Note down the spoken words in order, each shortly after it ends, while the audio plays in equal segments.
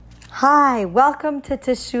Hi, welcome to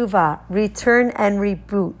Teshuvah, Return and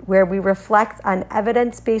Reboot, where we reflect on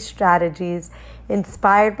evidence-based strategies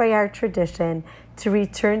inspired by our tradition to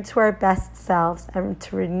return to our best selves and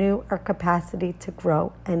to renew our capacity to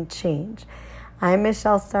grow and change. I'm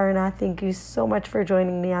Michelle Sarna. Thank you so much for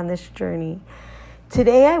joining me on this journey.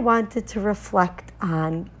 Today I wanted to reflect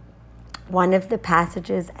on one of the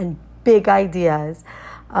passages and big ideas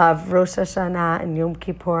of Rosh Hashanah and Yom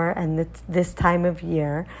Kippur and this time of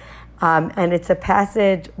year. And it's a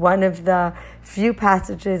passage, one of the few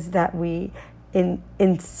passages that we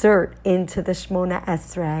insert into the Shmona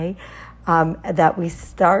Esrei that we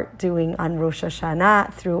start doing on Rosh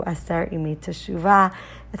Hashanah through Aser Yimei Teshuvah,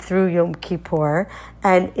 through Yom Kippur.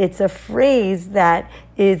 And it's a phrase that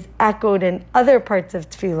is echoed in other parts of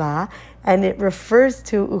Tefillah, and it refers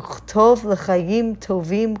to Uchtov l'chayim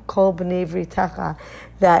tovim kol b'nei vritecha,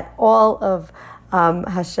 that all of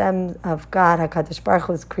Hashem, of God, HaKadosh Baruch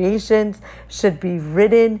Hu's creations should be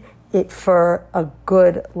written it for a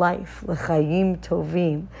good life, l'chayim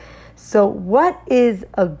tovim. So what is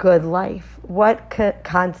a good life? What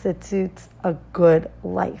constitutes a good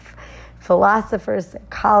life? Philosophers,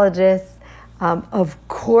 psychologists, of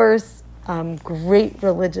course, great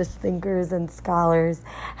religious thinkers and scholars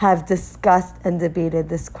have discussed and debated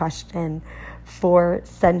this question for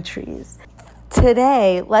centuries.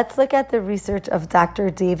 Today, let's look at the research of Dr.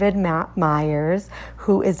 David Myers,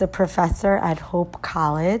 who is a professor at Hope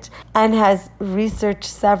College and has researched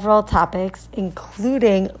several topics,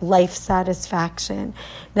 including life satisfaction.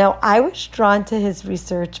 Now, I was drawn to his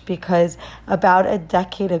research because about a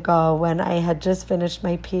decade ago, when I had just finished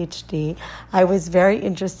my PhD, I was very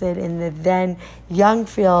interested in the then young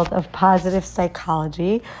field of positive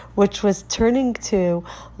psychology, which was turning to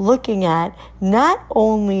looking at not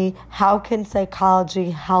only how can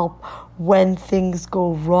psychology help when things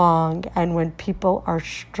go wrong and when people are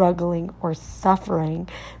struggling or suffering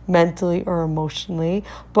mentally or emotionally,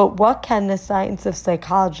 but what can the science of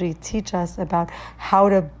psychology teach us about how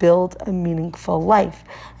to build a meaningful life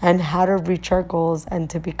and how to reach our goals and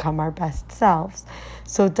to become our best selves.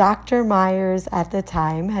 So Dr. Myers at the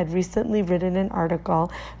time had recently written an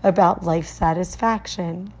article about life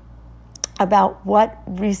satisfaction, about what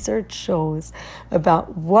research shows,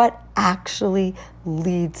 about what actually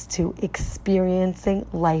leads to experiencing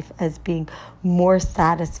life as being more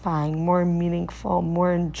satisfying, more meaningful,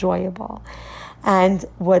 more enjoyable. And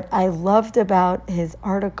what I loved about his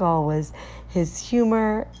article was his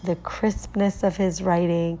humor, the crispness of his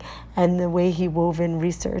writing, and the way he wove in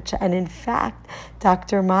research. And in fact,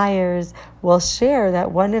 Dr. Myers will share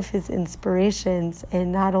that one of his inspirations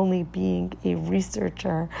in not only being a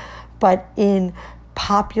researcher, but in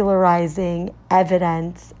popularizing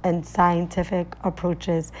evidence and scientific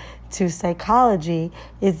approaches to psychology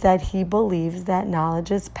is that he believes that knowledge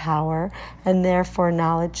is power and therefore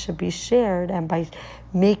knowledge should be shared. And by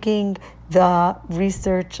making the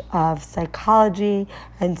research of psychology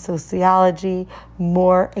and sociology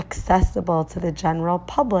more accessible to the general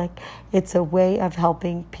public, it's a way of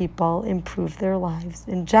helping people improve their lives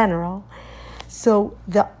in general. So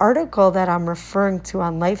the article that I'm referring to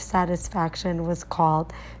on life satisfaction was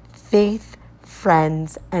called Faith,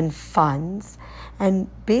 Friends, and Funds. And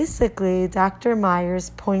basically, Dr.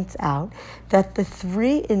 Myers points out that the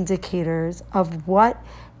three indicators of what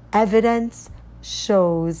evidence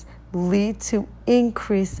shows lead to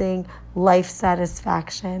increasing life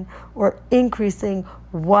satisfaction or increasing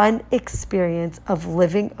one experience of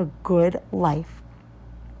living a good life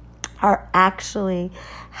are actually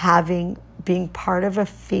being part of a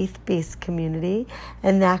faith-based community,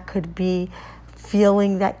 and that could be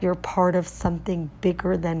feeling that you're part of something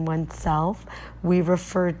bigger than oneself. We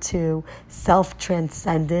refer to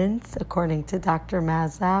self-transcendence, according to Dr.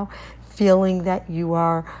 Maslow, feeling that you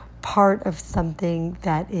are part of something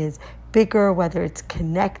that is bigger, whether it's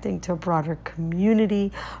connecting to a broader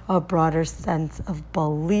community, a broader sense of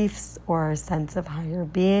beliefs, or a sense of higher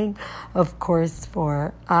being. Of course,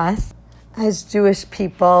 for us, as Jewish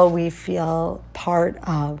people, we feel part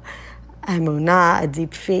of Emunah, a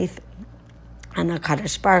deep faith in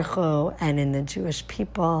HaKadosh Baruch Hu and in the Jewish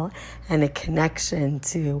people, and a connection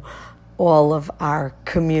to all of our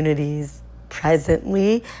communities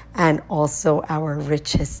presently and also our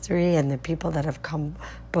rich history and the people that have come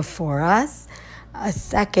before us. A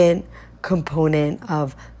second component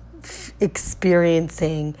of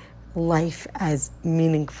experiencing life as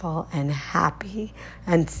meaningful and happy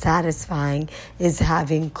and satisfying is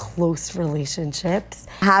having close relationships,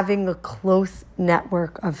 having a close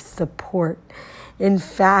network of support. In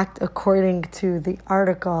fact, according to the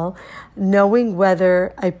article, knowing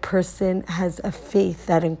whether a person has a faith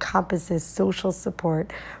that encompasses social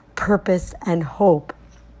support, purpose and hope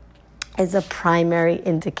is a primary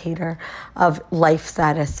indicator of life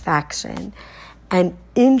satisfaction. And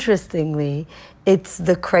interestingly, it's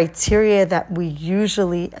the criteria that we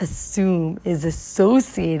usually assume is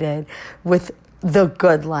associated with the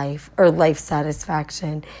good life or life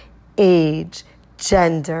satisfaction. Age,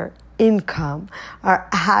 gender, income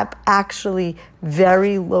have actually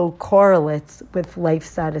very low correlates with life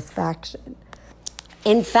satisfaction.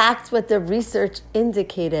 In fact, what the research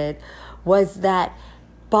indicated was that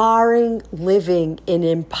barring living in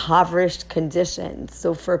impoverished conditions,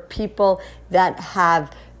 so for people that have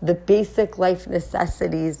the basic life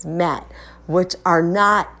necessities met, which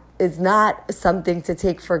is not something to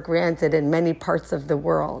take for granted in many parts of the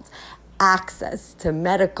world, access to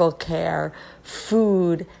medical care,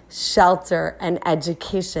 food, shelter, and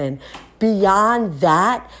education. Beyond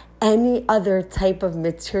that, any other type of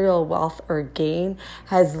material wealth or gain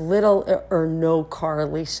has little or no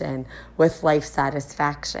correlation with life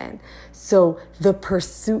satisfaction. So the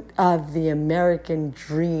pursuit of the American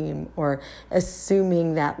dream, or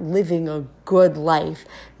assuming that living a good life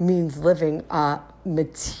means living a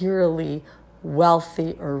materially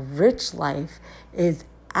wealthy or rich life, is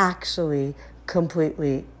actually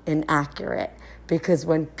completely inaccurate. Because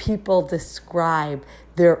when people describe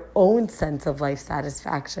their own sense of life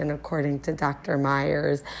satisfaction, according to Dr.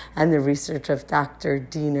 Myers and the research of Dr.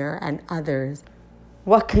 Diener and others,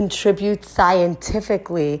 what contributes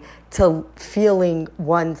scientifically to feeling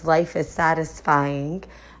one's life is satisfying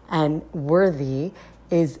and worthy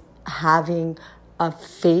is having a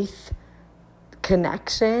faith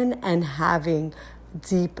connection and having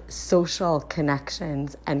deep social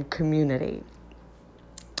connections and community.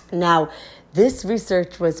 Now, this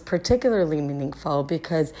research was particularly meaningful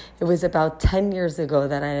because it was about 10 years ago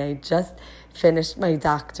that I just finished my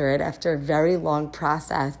doctorate after a very long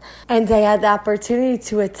process. And I had the opportunity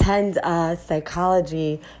to attend a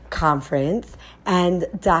psychology conference, and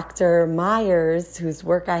Dr. Myers, whose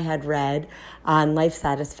work I had read on life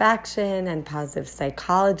satisfaction and positive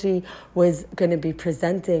psychology, was going to be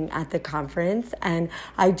presenting at the conference. And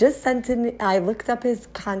I looked up his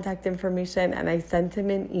contact information and I sent him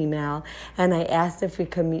an email and I asked if we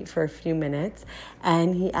could meet for a few minutes.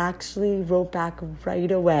 And he actually wrote back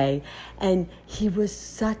right away. And he was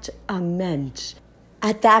such a mensch.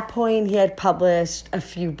 At that point, he had published a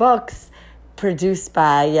few books produced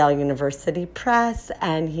by Yale University Press,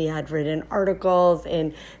 and he had written articles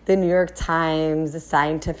in the New York Times, the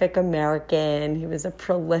Scientific American. He was a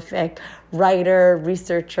prolific writer,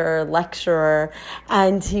 researcher, lecturer,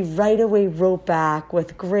 and he right away wrote back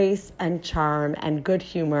with grace and charm and good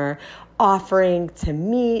humor, offering to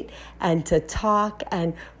meet and to talk.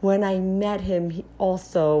 And when I met him,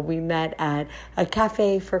 we met at a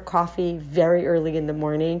cafe for coffee very early in the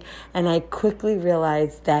morning. And I quickly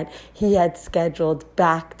realized that he had scheduled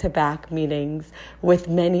back-to-back meetings with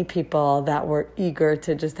many people that were eager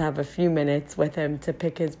to just have a few minutes with him to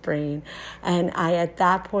pick his brain. And I, at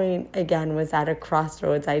that point, again, was at a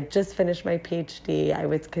crossroads. I just finished my PhD. I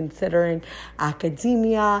was considering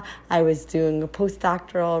academia. I was doing a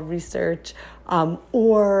postdoctoral research,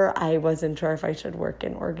 or I wasn't sure if I should work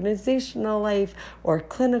in organizational life or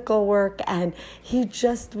clinical work. And he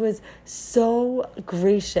just was so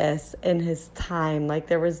gracious in his time. Like,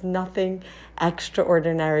 there was nothing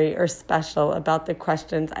extraordinary or special about the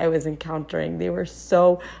questions I was encountering. They were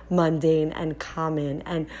so mundane and common.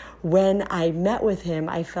 And when I met with him,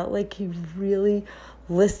 I felt like he really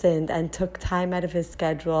listened and took time out of his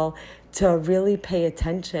schedule to really pay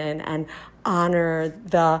attention and honor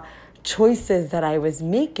the choices that I was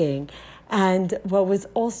making. And what was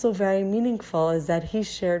also very meaningful is that he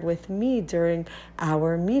shared with me during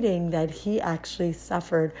our meeting that he actually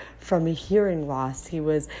suffered from a hearing loss. He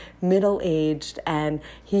was middle-aged and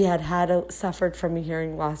he had suffered from a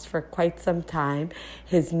hearing loss for quite some time.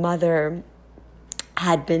 His mother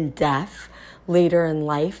had been deaf later in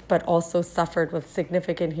life, but also suffered with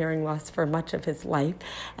significant hearing loss for much of his life.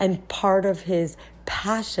 And part of his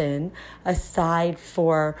passion, aside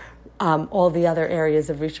for all the other areas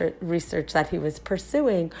of research that he was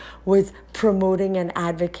pursuing, was promoting and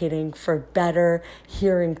advocating for better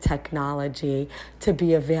hearing technology to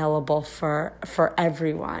be available for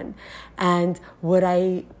everyone. And what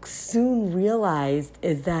I soon realized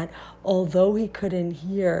is that although he couldn't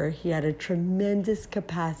hear, he had a tremendous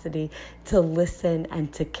capacity to listen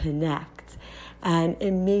and to connect. And it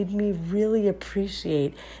made me really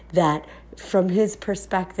appreciate that from his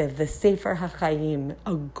perspective, the Sefer HaChaim,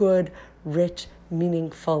 a good, rich,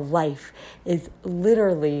 meaningful life, is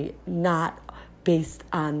literally not based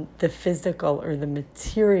on the physical or the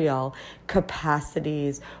material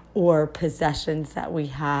capacities or possessions that we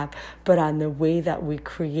have, but on the way that we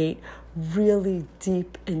create really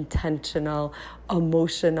deep, intentional,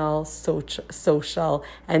 emotional, social,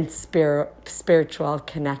 and spiritual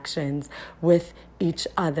connections with each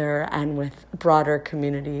other and with broader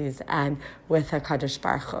communities and with HaKadosh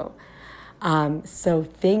Baruch Hu. So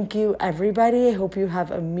thank you, everybody. I hope you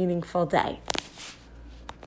have a meaningful day.